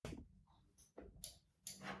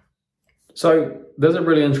So there's a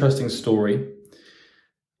really interesting story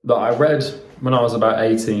that I read when I was about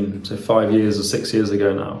 18, so 5 years or 6 years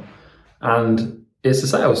ago now. And it's a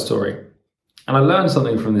sales story. And I learned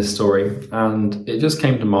something from this story and it just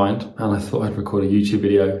came to mind, and I thought I'd record a YouTube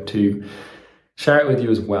video to share it with you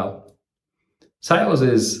as well. Sales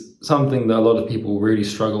is something that a lot of people really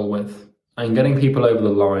struggle with, and getting people over the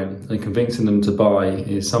line and convincing them to buy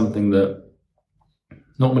is something that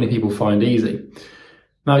not many people find easy.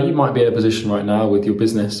 Now, you might be in a position right now with your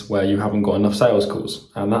business where you haven't got enough sales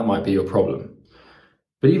calls, and that might be your problem.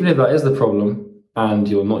 But even if that is the problem and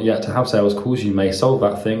you're not yet to have sales calls, you may solve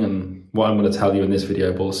that thing, and what I'm going to tell you in this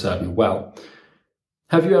video will serve you well.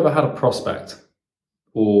 Have you ever had a prospect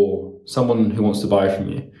or someone who wants to buy from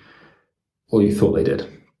you, or you thought they did?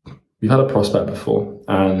 You've had a prospect before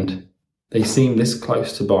and they seem this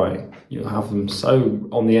close to buying. You have them so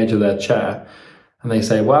on the edge of their chair and they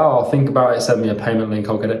say, well, I'll think about it, send me a payment link,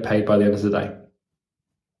 I'll get it paid by the end of the day.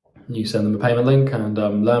 You send them a payment link and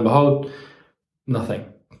lo and behold, nothing.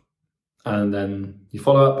 And then you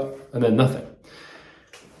follow up and then nothing.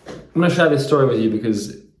 I'm going to share this story with you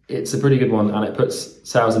because it's a pretty good one and it puts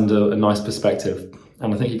sales into a nice perspective,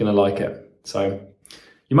 and I think you're going to like it. So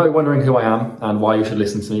you might be wondering who I am and why you should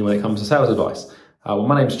listen to me when it comes to sales advice. Well,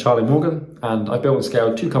 my name is Charlie Morgan and I've built and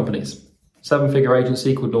scaled 2 companies. 7-figure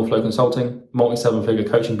agency called Northflow Consulting, multi-7-figure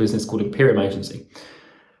coaching business called Imperium Agency.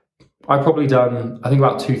 I've probably done, I think,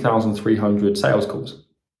 about 2,300 sales calls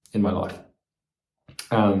in my life.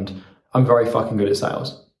 And I'm very fucking good at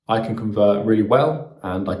sales. I can convert really well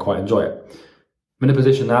and I quite enjoy it. I'm in a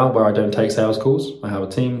position now where I don't take sales calls. I have a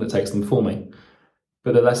team that takes them for me.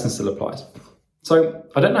 But the lesson still applies. So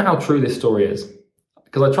I don't know how true this story is,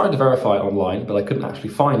 because I tried to verify it online, but I couldn't actually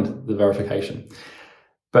find the verification.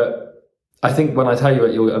 But I think when I tell you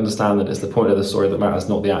it, you'll understand that it's the point of the story that matters,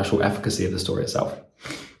 not the actual efficacy of the story itself.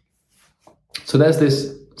 So there's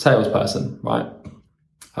this salesperson, right?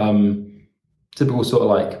 Typical sort of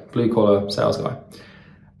like blue collar sales guy.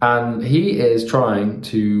 And he is trying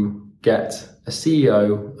to get a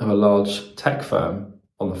CEO of a large tech firm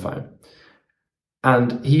on the phone.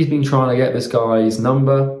 And he's been trying to get this guy's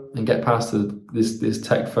number and get past this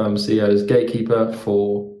tech firm CEO's gatekeeper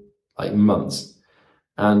for like months.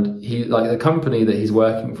 And he, like, the company that he's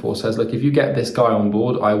working for says, look, if you get this guy on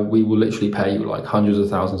board, we will literally pay you like hundreds of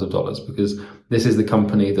thousands of dollars, because this is the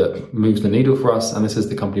company that moves the needle for us, and this is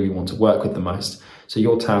the company we want to work with the most. So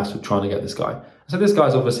you're tasked with trying to get this guy. So this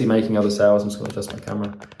guy's obviously making other sales. I'm just going to adjust my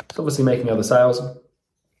camera. He's obviously making other sales,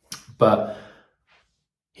 but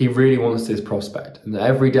he really wants this prospect. And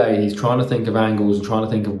every day he's trying to think of angles and trying to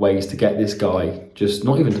think of ways to get this guy, just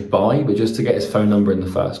not even to buy, but just to get his phone number in the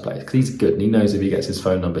first place. Because he's good and he knows if he gets his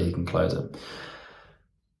phone number, he can close it.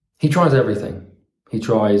 He tries everything. He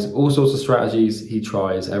tries all sorts of strategies. He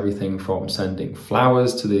tries everything from sending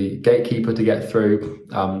flowers to the gatekeeper to get through.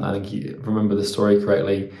 I think you remember the story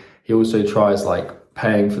correctly. He also tries like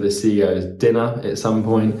paying for the CEO's dinner at some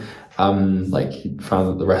point. Like he found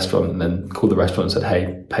at the restaurant and then called the restaurant and said,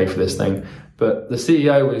 hey, pay for this thing. But the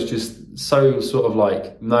CEO was just so sort of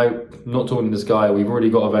like, no, not talking to this guy. We've already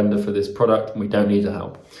got a vendor for this product and we don't need your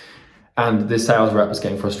help. And this sales rep was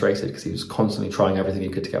getting frustrated because he was constantly trying everything he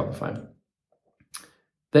could to get on the phone.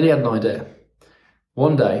 Then he had an idea.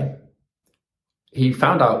 One day, he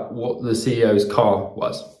found out what the CEO's car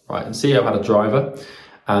was, right? And the CEO had a driver.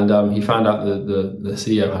 And he found out the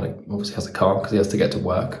CEO obviously has a car because he has to get to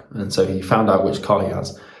work. And so he found out which car he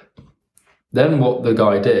has. Then what the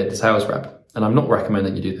guy did, the sales rep, and I'm not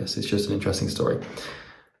recommending you do this, it's just an interesting story.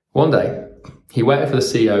 One day, he waited for the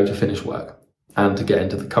CEO to finish work and to get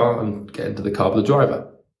into the car and get into the car with the driver.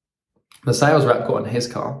 The sales rep got in his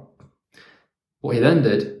car. What he then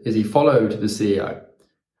did is he followed the CEO.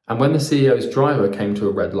 And when the CEO's driver came to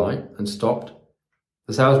a red light and stopped,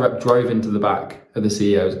 the sales rep drove into the back of the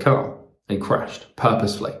CEO's car and crashed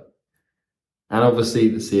purposefully. And obviously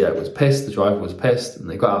the CEO was pissed, the driver was pissed, and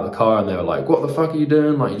they got out of the car and they were like, what the fuck are you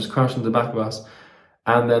doing? Like, you just crashed into the back of us.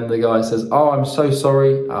 And then the guy says, oh, I'm so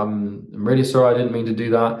sorry. I'm really sorry. I didn't mean to do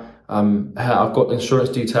that. I've got insurance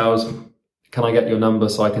details. Can I get your number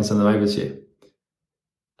so I can send them over to you?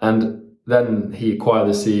 And then he acquired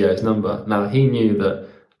the CEO's number. Now, he knew that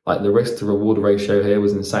like the risk to reward ratio here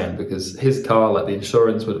was insane, because his car, like the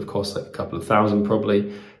insurance would have cost like a couple of thousand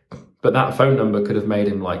probably, but that phone number could have made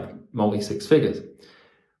him like multi-6 figures.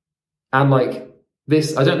 And like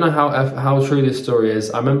this, I don't know how true this story is.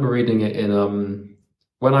 I remember reading it in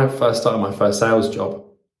when I first started my first sales job,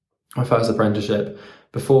 my first apprenticeship.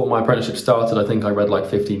 Before my apprenticeship started, I think I read like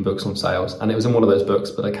 15 books on sales, and it was in one of those books,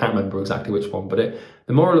 but I can't remember exactly which one. But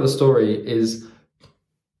the moral of the story is,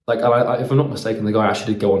 like, if I'm not mistaken, the guy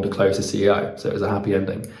actually did go on to close the CEO, so it was a happy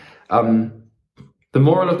ending. The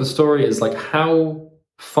moral of the story is like, how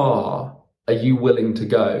far are you willing to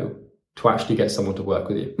go to actually get someone to work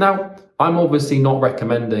with you? Now, I'm obviously not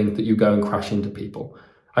recommending that you go and crash into people.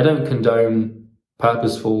 I don't condone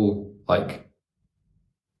purposeful, like,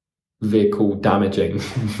 vehicle damaging,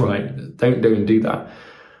 right? Don't do that.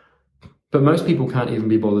 But most people can't even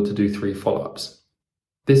be bothered to do 3 follow-ups.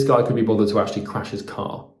 This guy could be bothered to actually crash his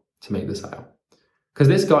car to make the sale. Because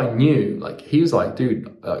this guy knew, like, he was like,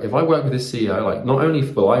 dude, if I work with this CEO, like, not only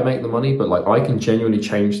will I make the money, but like, I can genuinely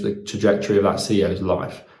change the trajectory of that CEO's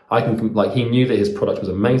life. I can, like, he knew that his product was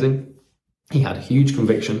amazing. He had huge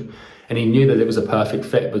conviction, and he knew that it was a perfect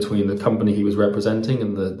fit between the company he was representing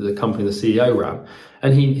and the company the CEO ran.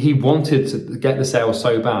 And he wanted to get the sale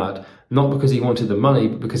so bad, not because he wanted the money,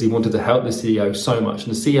 but because he wanted to help the CEO so much.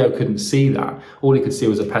 And the CEO couldn't see that. All he could see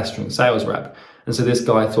was a pestering sales rep. And so this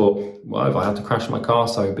guy thought, well, if I have to crash my car,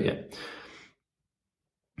 so be it.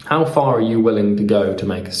 How far are you willing to go to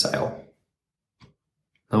make a sale?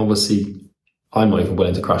 Now, obviously, I'm not even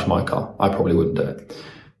willing to crash my car. I probably wouldn't do it.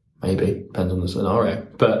 Maybe, depends on the scenario.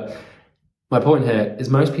 But my point here is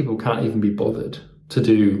most people can't even be bothered to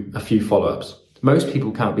do a few follow-ups. Most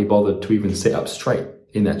people can't be bothered to even sit up straight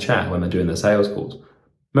in their chair when they're doing their sales calls.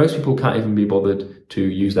 Most people can't even be bothered to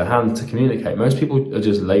use their hands to communicate. Most people are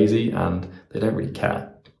just lazy and they don't really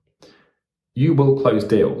care. You will close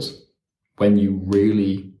deals when you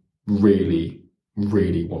really, really,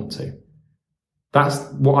 really want to. That's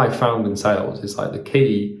what I found in sales. It's like the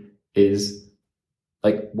key is,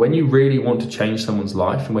 like, when you really want to change someone's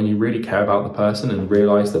life and when you really care about the person and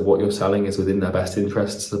realize that what you're selling is within their best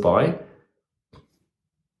interests to buy,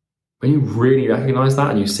 when you really recognize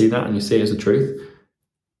that and you see that and you see it as the truth,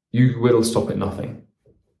 you will stop at nothing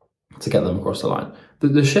to get them across the line.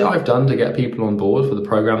 The shit I've done to get people on board for the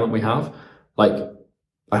program that we have, like,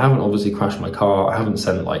 I haven't obviously crashed my car. I haven't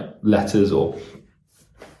sent like letters or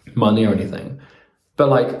money or anything. But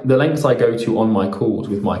like the lengths I go to on my calls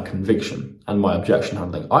with my conviction and my objection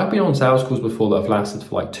handling. I've been on sales calls before that have lasted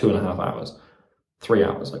for like 2.5 hours, 3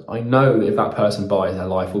 hours. Like, I know that if that person buys, their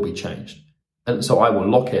life will be changed. And so I will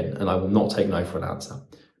lock in and I will not take no for an answer.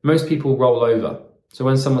 Most people roll over. So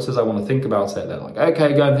when someone says, I want to think about it, they're like,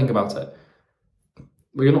 okay, go and think about it.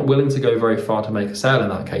 But you're not willing to go very far to make a sale in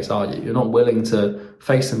that case, are you? You're not willing to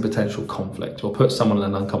face some potential conflict or put someone in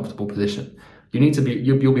an uncomfortable position. You need to be,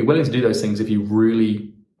 you'll be willing to do those things if you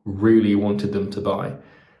really, really wanted them to buy.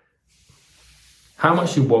 How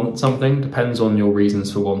much you want something depends on your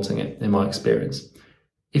reasons for wanting it, in my experience.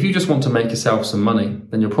 If you just want to make yourself some money,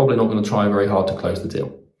 then you're probably not going to try very hard to close the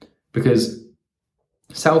deal. Because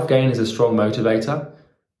self-gain is a strong motivator,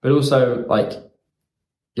 but also, like,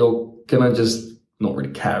 you're going to just not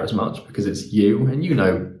really care as much because it's you and you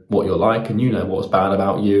know what you're like and you know what's bad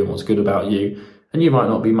about you and what's good about you. And you might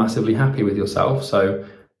not be massively happy with yourself. So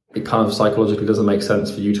it kind of psychologically doesn't make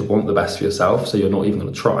sense for you to want the best for yourself. So you're not even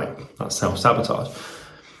going to try. That's self-sabotage.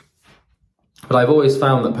 But I've always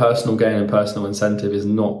found that personal gain and personal incentive is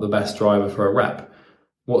not the best driver for a rep.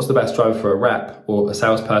 What's the best driver for a rep or a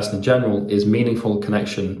salesperson in general is meaningful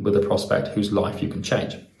connection with a prospect whose life you can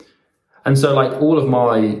change. And so, like, all of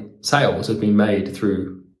my sales have been made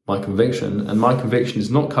through my conviction, and my conviction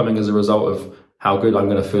is not coming as a result of how good I'm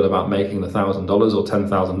going to feel about making the $1,000 or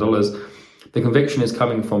 $10,000. The conviction is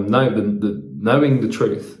coming from knowing the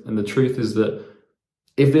truth. And the truth is that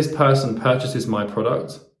if this person purchases my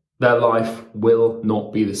product, their life will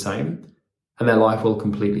not be the same and their life will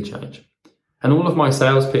completely change. And all of my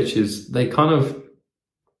sales pitches, they kind of,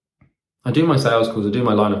 I do my sales calls, I do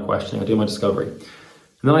my line of questioning, I do my discovery.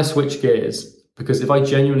 And then I switch gears, because if I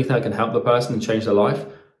genuinely think I can help the person and change their life,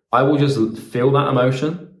 I will just feel that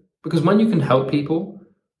emotion. Because when you can help people,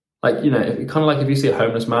 like, you know, kind of like if you see a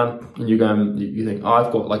homeless man and you go and you think, oh,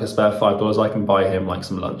 I've got like a spare $5, I can buy him like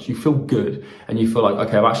some lunch. You feel good and you feel like,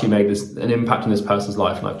 okay, I've actually made an impact on this person's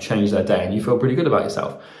life and I've changed their day, and you feel pretty good about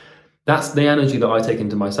yourself. That's the energy that I take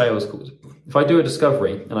into my sales calls. If I do a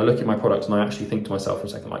discovery and I look at my product and I actually think to myself for a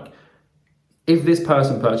second, like, if this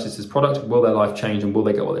person purchases this product, will their life change and will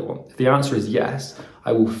they get what they want? If the answer is yes,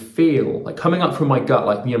 I will feel like coming up from my gut,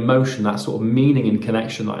 like the emotion, that sort of meaning and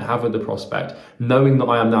connection that I have with the prospect, knowing that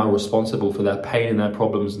I am now responsible for their pain and their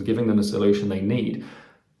problems and giving them the solution they need.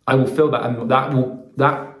 I will feel that, and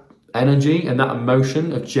that energy and that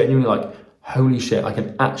emotion of genuinely like, holy shit, I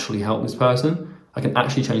can actually help this person. I can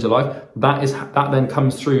actually change their life. That then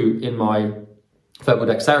comes through in my verbal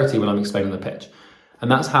dexterity when I'm explaining the pitch. And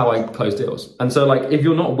that's how I close deals. And so, like, if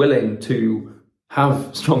you're not willing to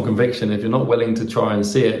have strong conviction, if you're not willing to try and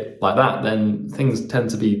see it like that, then things tend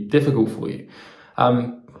to be difficult for you.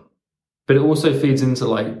 But it also feeds into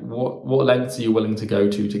like what lengths are you willing to go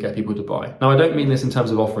to get people to buy. Now, I don't mean this in terms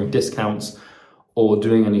of offering discounts or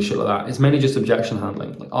doing any shit like that. It's mainly just objection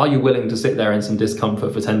handling. Like, are you willing to sit there in some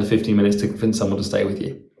discomfort for 10 to 15 minutes to convince someone to stay with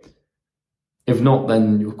you? If not,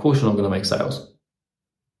 then of course you're not going to make sales.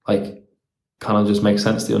 Like, kind of just makes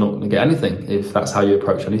sense that you're not going to get anything if that's how you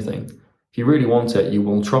approach anything. If you really want it, you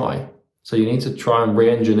will try. So you need to try and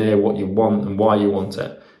re-engineer what you want and why you want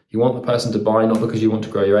it. You want the person to buy not because you want to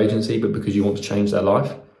grow your agency, but because you want to change their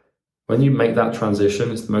life. When you make that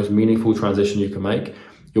transition, it's the most meaningful transition you can make.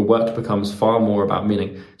 Your work becomes far more about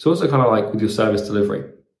meaning. It's also kind of like with your service delivery.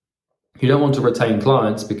 You don't want to retain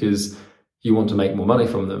clients because you want to make more money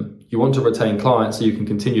from them. You want to retain clients so you can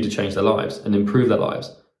continue to change their lives and improve their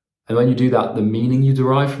lives. And when you do that, the meaning you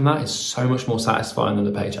derive from that is so much more satisfying than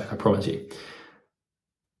the paycheck, I promise you.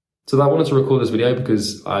 So I wanted to record this video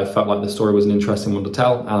because I felt like the story was an interesting one to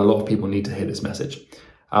tell, and a lot of people need to hear this message.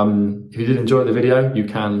 If you did enjoy the video, you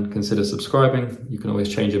can consider subscribing. You can always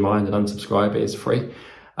change your mind and unsubscribe. It is free.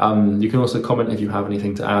 You can also comment if you have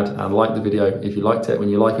anything to add, and like the video if you liked it. When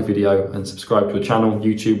you like a video and subscribe to a channel,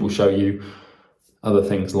 YouTube will show you other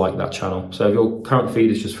things like that channel. So if your current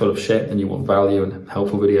feed is just full of shit and you want value and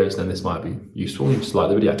helpful videos, then this might be useful. You just like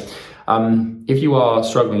the video. If you are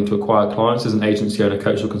struggling to acquire clients as an agency owner,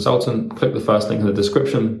 coach or consultant, click the first link in the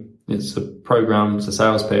description. It's a program, it's a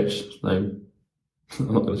sales pitch. No,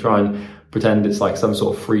 I'm not going to try and pretend it's like some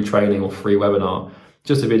sort of free training or free webinar.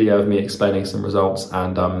 Just a video of me explaining some results.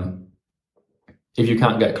 And if you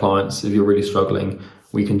can't get clients, if you're really struggling,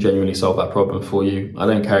 we can genuinely solve that problem for you. I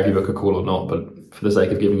don't care if you book a call or not, but for the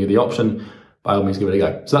sake of giving you the option, by all means give it a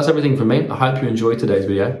go. So that's everything from me. I hope you enjoyed today's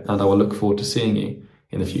video, and I will look forward to seeing you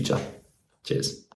in the future. Cheers.